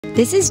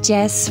This is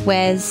Jess,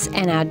 Wes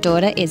and our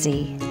daughter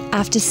Izzy.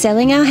 After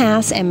selling our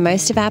house and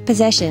most of our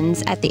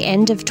possessions at the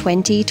end of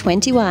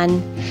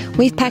 2021,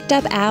 we've packed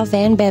up our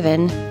Van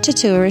Bevan to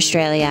tour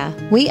Australia.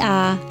 We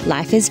are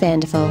Life is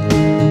Vanderful.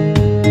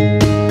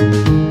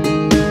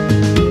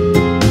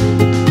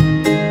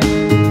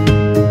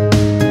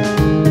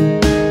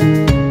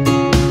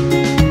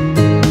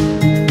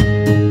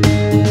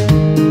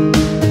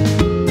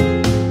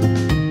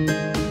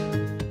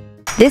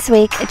 This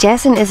week,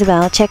 Jess and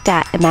Isabel checked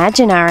out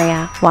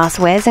Imaginaria whilst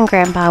Wes and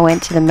Grandpa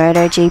went to the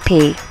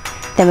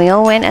MotoGP. Then we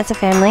all went as a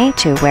family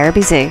to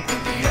Werribee Zoo.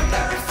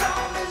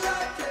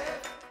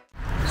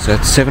 So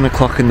it's 7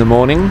 o'clock in the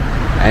morning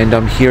and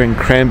I'm here in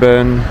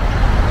Cranbourne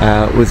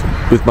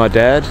with my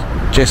dad.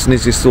 Jess and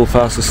Izzy are still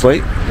fast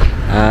asleep.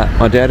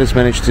 My dad has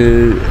managed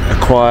to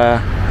acquire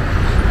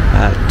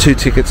 2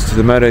 tickets to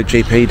the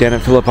MotoGP down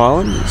at Phillip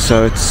Island.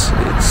 So it's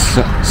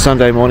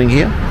Sunday morning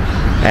here.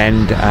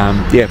 And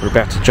yeah, we're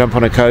about to jump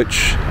on a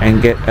coach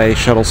and get a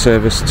shuttle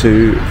service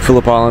to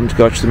Phillip Island to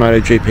go to the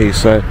MotoGP.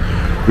 So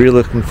really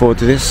looking forward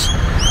to this.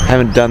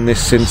 Haven't done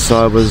this since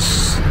I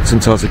was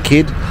a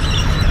kid.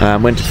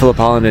 Went to Phillip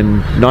Island in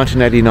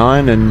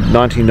 1989 and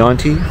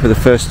 1990 for the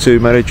first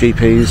 2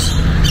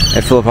 MotoGPs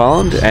at Phillip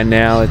Island, and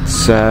now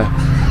it's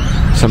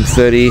some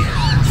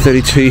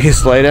 32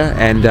 years later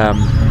and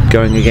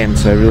going again.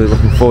 So really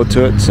looking forward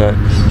to it. So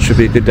it should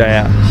be a good day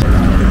out.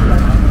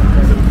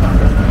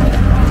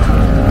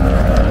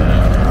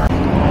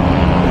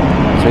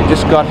 So we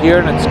just got here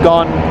and it's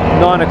gone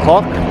 9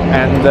 o'clock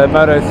and the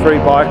Moto 3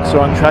 bikes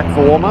are on track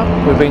for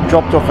warm-up. We've been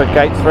dropped off at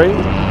gate 3,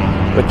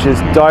 which is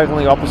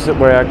diagonally opposite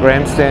where our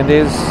grandstand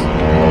is,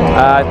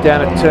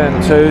 down at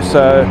turn 2.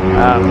 So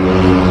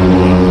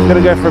going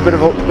to go for a bit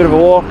of a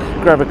walk,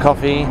 grab a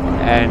coffee,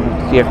 and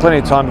yeah, plenty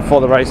of time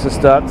before the races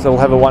start. So we'll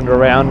have a wander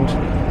around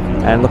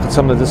and look at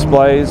some of the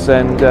displays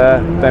and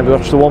maybe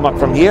watch the warm-up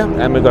from here.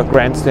 And we've got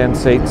grandstand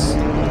seats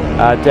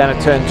down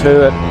at turn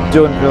 2 at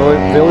Dew and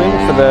Pavilion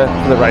for the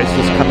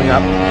races coming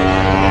up.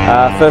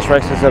 First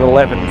race is at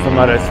 11 for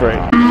Moto 3.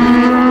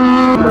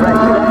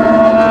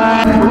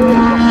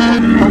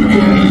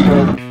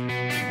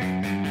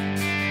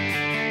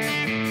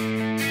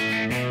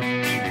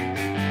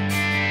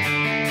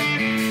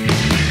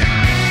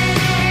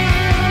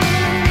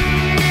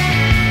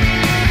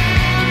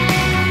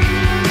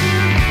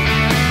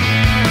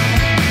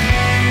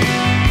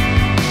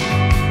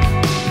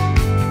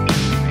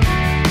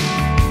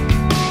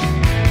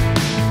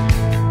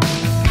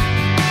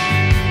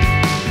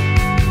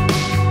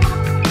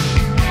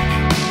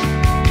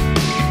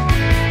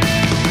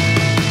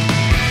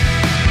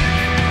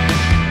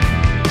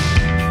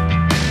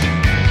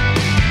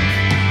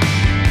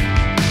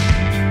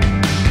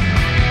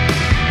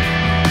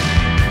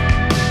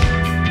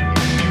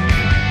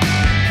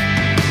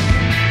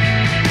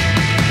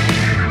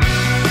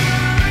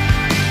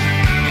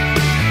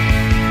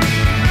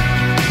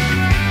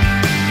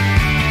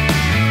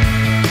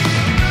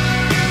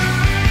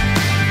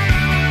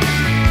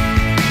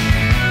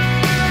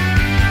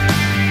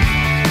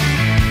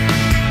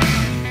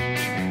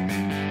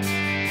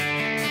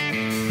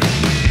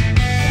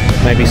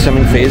 Maybe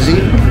something for Izzy.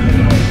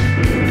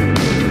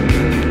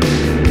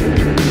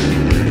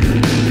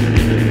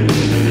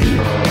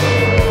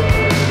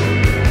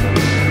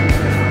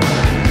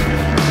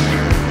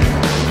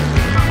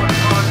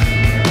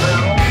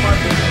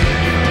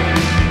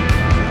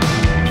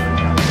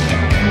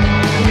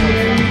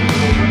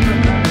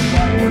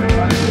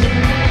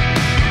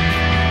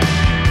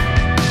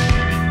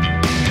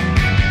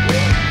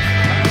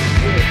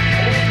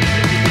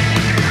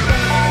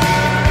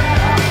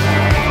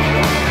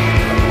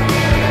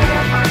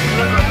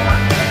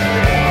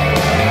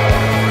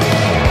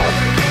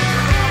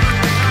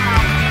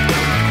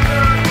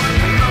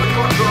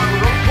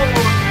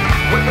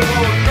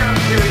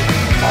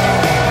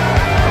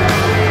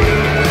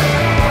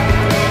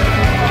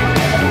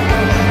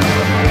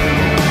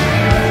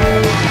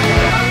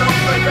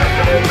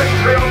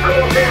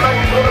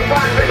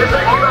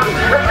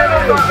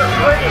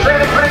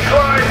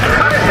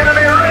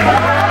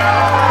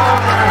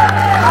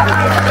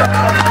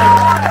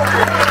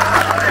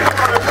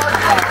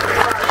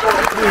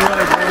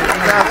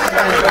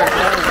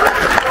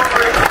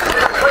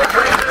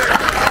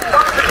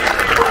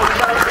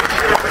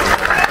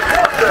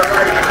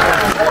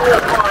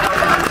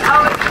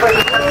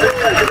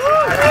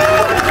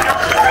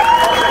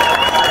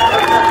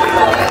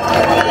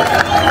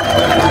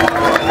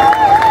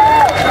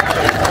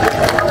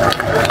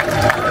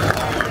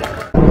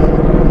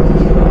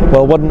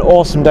 Well, what an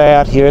awesome day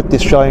out here at the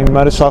Australian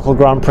Motorcycle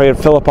Grand Prix at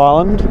Phillip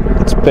Island.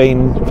 It's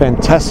been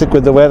fantastic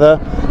with the weather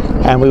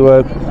and we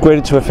were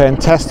greeted to a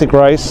fantastic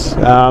race.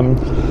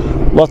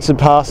 Lots of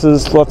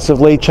passes, lots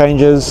of lead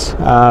changes,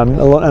 and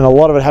a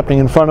lot of it happening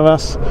in front of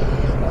us.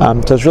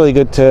 So it's really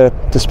good to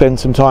spend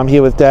some time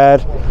here with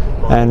Dad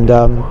and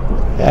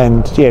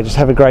yeah, just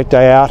have a great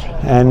day out.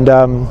 And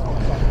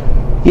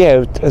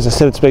yeah, as I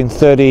said, it's been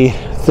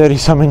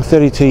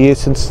 32 years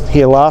since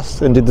here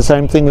last and did the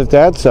same thing with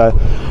Dad. So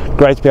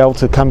great to be able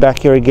to come back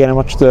here again and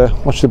watch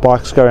the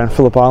bikes go around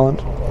Phillip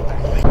Island. And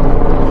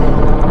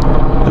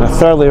I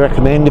thoroughly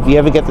recommend, if you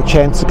ever get the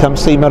chance to come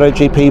see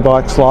MotoGP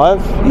bikes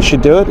live, you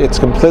should do it. It's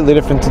completely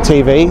different to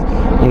TV.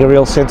 You get a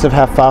real sense of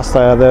how fast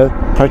they are. The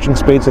approaching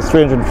speeds are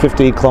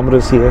 350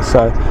 kilometers here,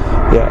 so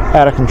yeah,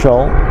 out of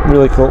control.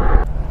 Really cool.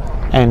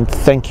 And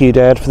thank you,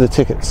 Dad, for the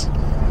tickets.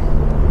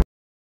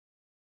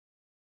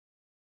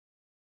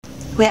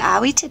 Where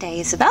are we today,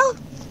 Isabel?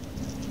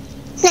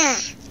 No.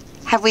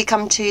 Have we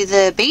come to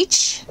the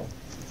beach?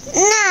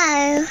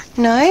 No.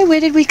 No?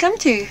 Where did we come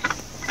to?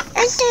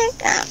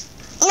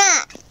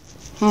 No.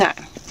 No.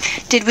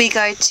 Did we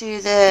go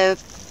to the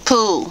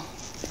pool?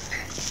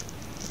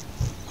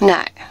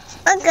 No.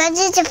 I go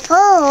to the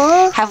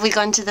pool. Have we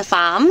gone to the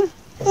farm?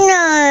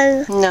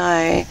 No.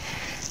 No.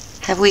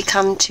 Have we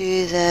come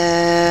to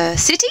the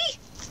city?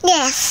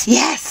 Yes.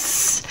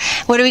 Yes.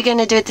 What are we going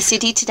to do at the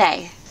city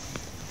today?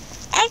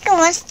 I can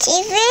watch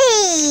TV.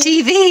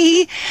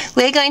 TV.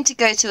 We're going to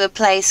go to a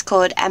place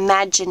called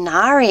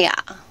IMAGINARIA.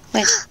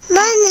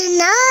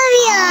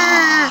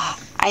 IMAGINARIA.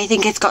 I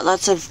think it's got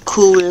lots of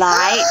cool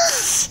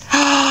lights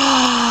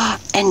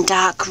and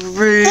dark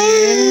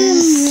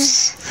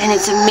rooms. And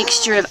it's a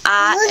mixture of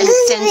art and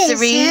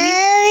sensory.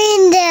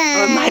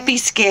 Or it might be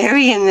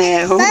scary in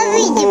there. There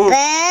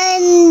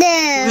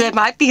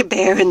might be a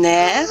bear in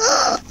there.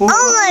 Oh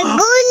my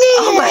goodness.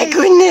 Oh my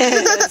goodness.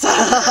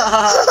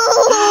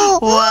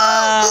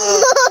 Wow.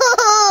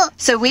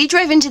 So we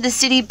drove into the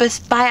city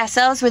by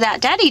ourselves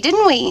without Daddy,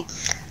 didn't we?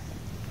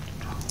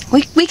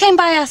 We came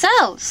by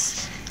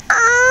ourselves.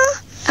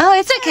 Oh,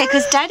 it's okay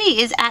because Daddy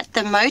is at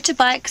the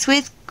motorbikes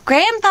with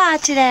Grandpa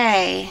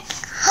today.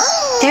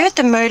 They're at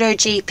the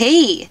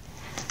MotoGP.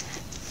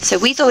 So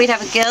we thought we'd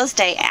have a girls'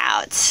 day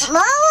out. Mom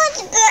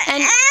wants to go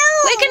And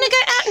out. we're going to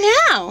go out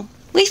now.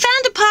 We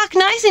found a park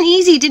nice and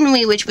easy, didn't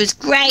we? Which was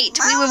great.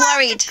 We were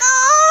worried.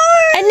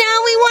 And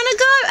now we want to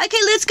go.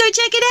 Okay, let's go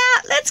check it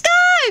out. Let's go.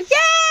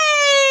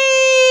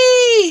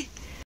 Yay!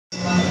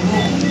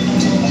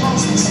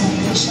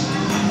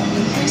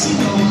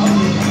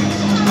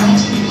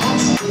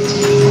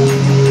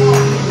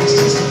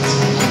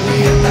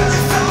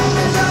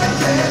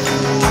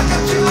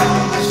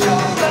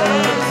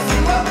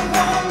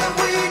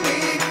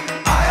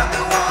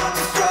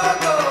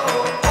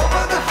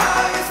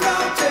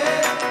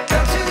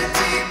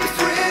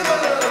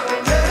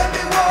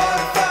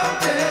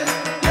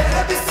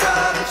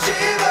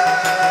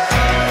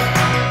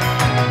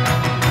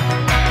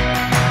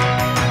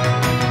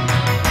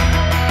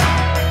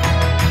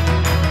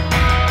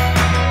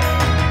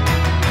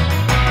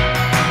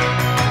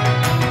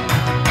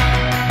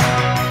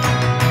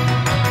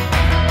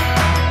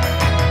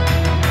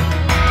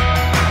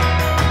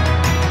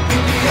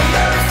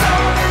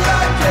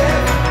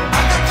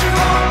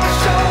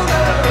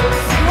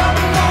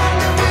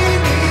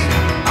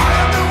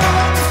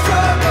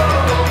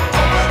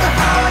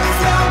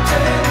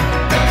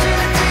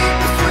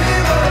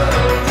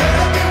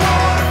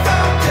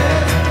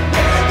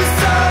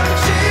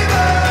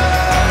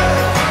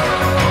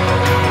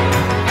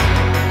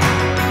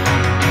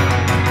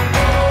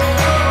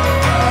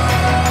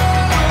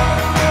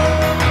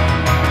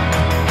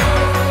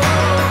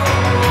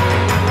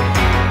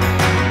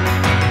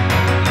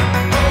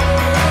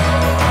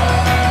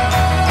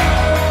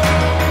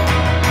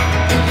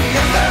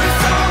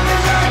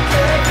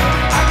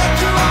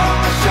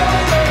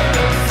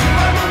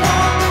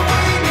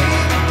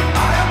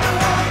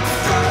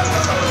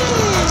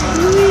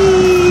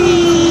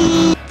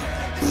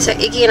 So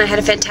Iggy and I had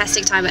a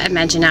fantastic time at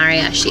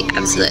Imaginaria. She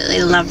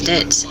absolutely loved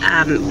it.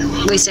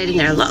 We stayed in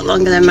there a lot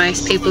longer than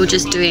most people,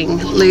 just doing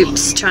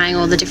loops, trying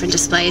all the different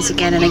displays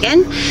again and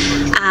again.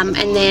 And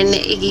then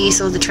Iggy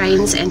saw the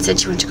trains and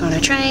said she wanted to go on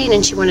a train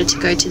and she wanted to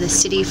go to the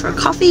city for a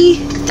coffee.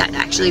 That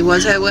actually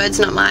was her words,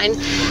 not mine.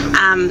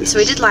 So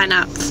we did line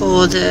up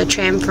for the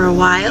tram for a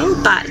while,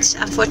 but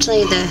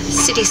unfortunately the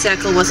city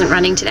circle wasn't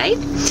running today.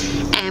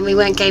 And we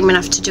weren't game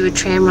enough to do a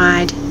tram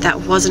ride that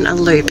wasn't a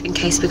loop in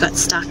case we got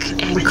stuck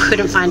and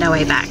couldn't find our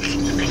way back.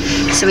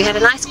 So we had a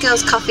nice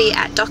girls' coffee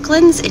at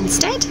Docklands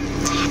instead,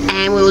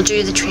 and we'll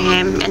do the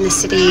tram and the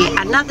city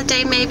another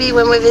day maybe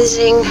when we're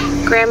visiting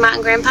Grandma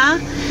and Grandpa.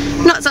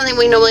 Not something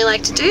we normally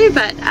like to do,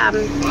 but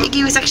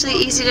Iggy was actually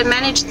easier to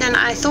manage than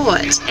I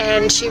thought,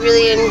 and she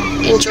really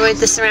enjoyed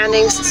the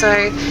surroundings. So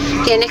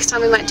yeah, next time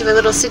we might do a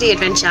little city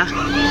adventure.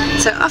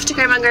 So off to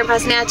Grandma and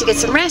Grandpa's now to get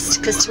some rest,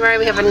 because tomorrow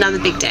we have another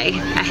big day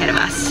ahead of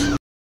us.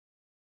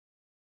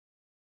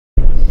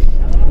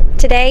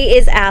 Today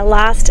is our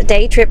last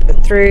day trip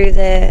through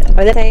the,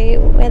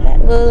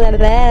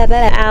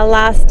 our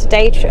last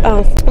day trip,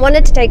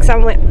 wanted to take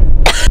somewhere.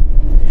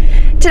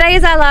 Today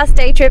is our last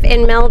day trip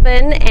in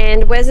Melbourne,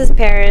 and Wes's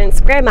parents,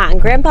 Grandma and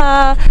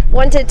Grandpa,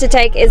 wanted to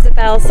take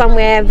Isabel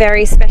somewhere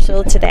very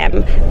special to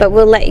them, but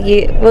we'll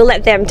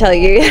let them tell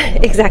you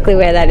exactly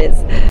where that is.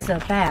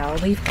 Isabel,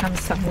 we've come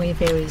somewhere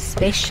very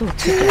special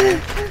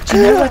today. Do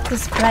you know what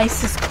this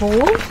place is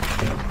called?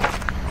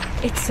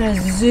 It's a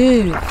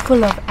zoo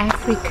full of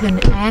African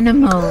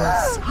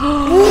animals.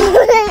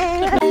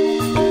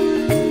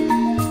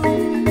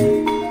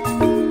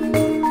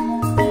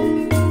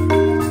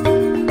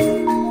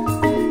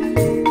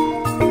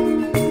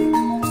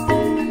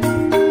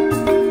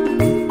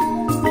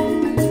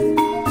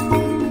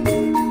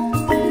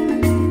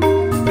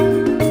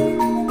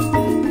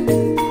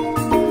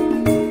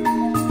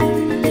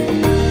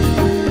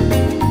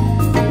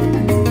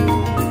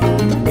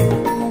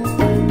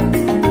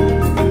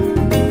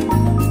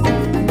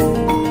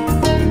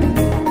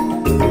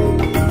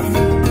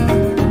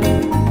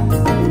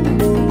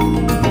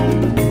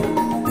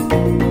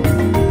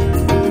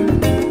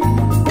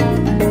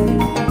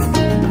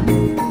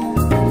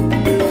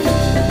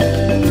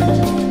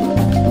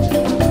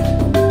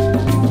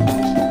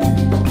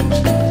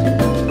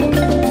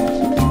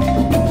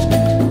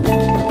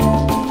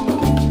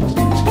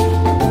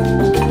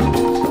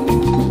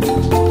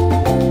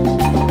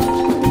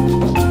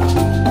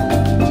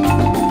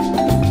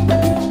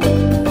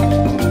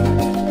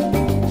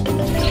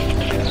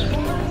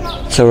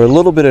 So we're a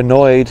little bit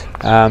annoyed.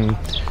 We're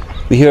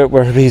here at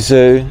Werribee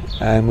Zoo,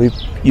 and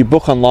you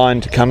book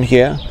online to come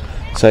here.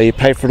 So you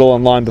pay for it all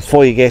online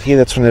before you get here.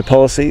 That's from their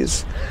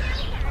policies.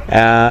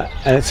 And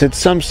it said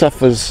some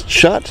stuff was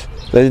shut.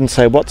 They didn't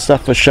say what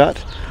stuff was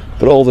shut,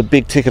 but all the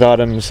big ticket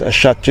items are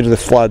shut due to the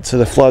floods. So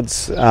the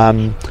floods that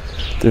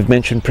I've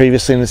mentioned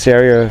previously in this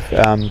area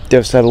have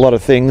devastated a lot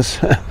of things,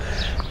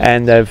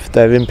 and they've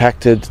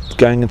impacted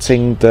going and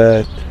seeing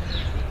the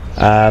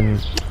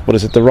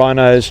the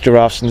rhinos,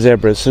 giraffes, and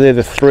zebras. So they're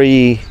the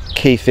three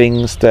key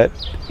things that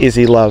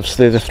Izzy loves.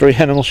 They're the three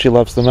animals she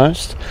loves the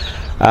most,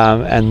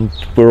 and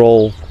we're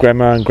all,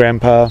 Grandma and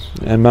Grandpa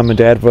and Mum and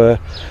Dad were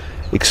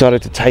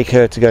excited to take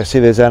her to go see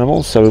those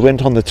animals. So we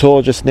went on the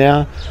tour just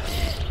now,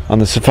 on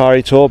the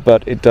safari tour,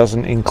 but it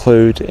doesn't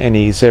include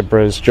any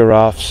zebras,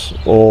 giraffes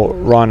or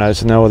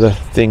rhinos, and no other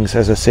things,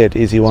 as I said,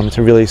 Izzy wanted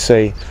to really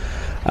see.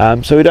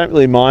 So we don't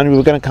really mind. We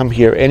were going to come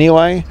here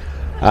anyway.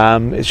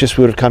 It's just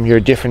we would have come here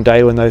a different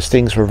day when those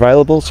things were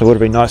available, so it would have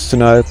been nice to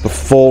know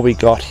before we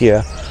got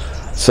here.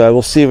 So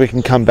we'll see if we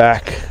can come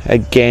back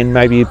again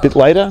maybe a bit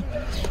later,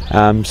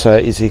 so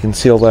Izzy can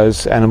see all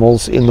those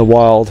animals in the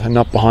wild and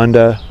not behind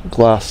a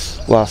glass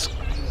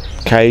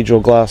cage or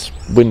glass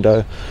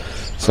window.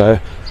 So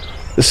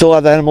there's still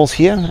other animals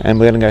here, and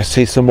we're going to go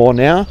see some more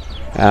now,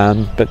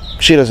 but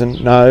she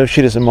doesn't know,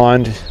 she doesn't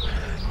mind,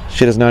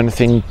 she doesn't know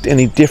anything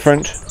any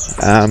different,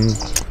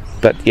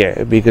 but yeah,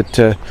 it'd be good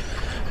to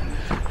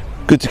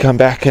come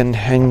back and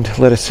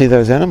let us see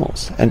those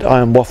animals. And I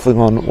am waffling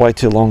on way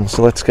too long,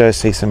 so let's go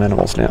see some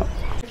animals now.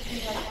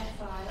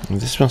 And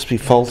this must be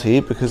faulty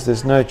because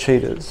there's no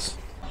cheetahs.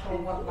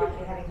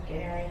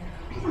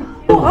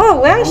 Oh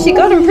wow, she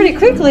got him pretty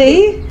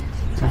quickly.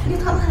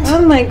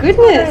 Oh my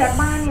goodness.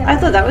 I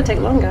thought that would take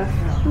longer.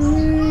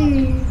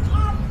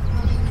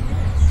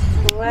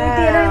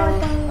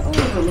 Wow.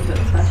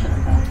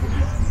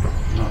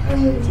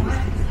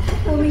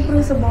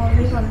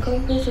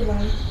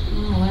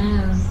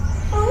 Wow.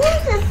 Oh,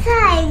 where's the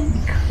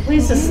snake?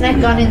 Where's the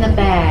snack gone in the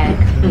bag?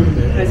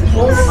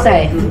 All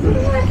safe.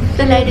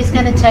 The lady's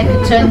going to take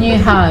it to a new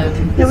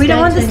home. No, we don't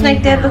want the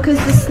snake there because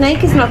the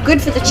snake is not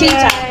good for the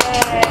cheetah.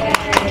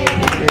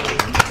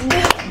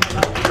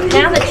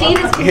 Now the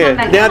cheetah's can come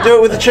back Now up. do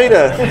it with the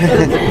cheetah.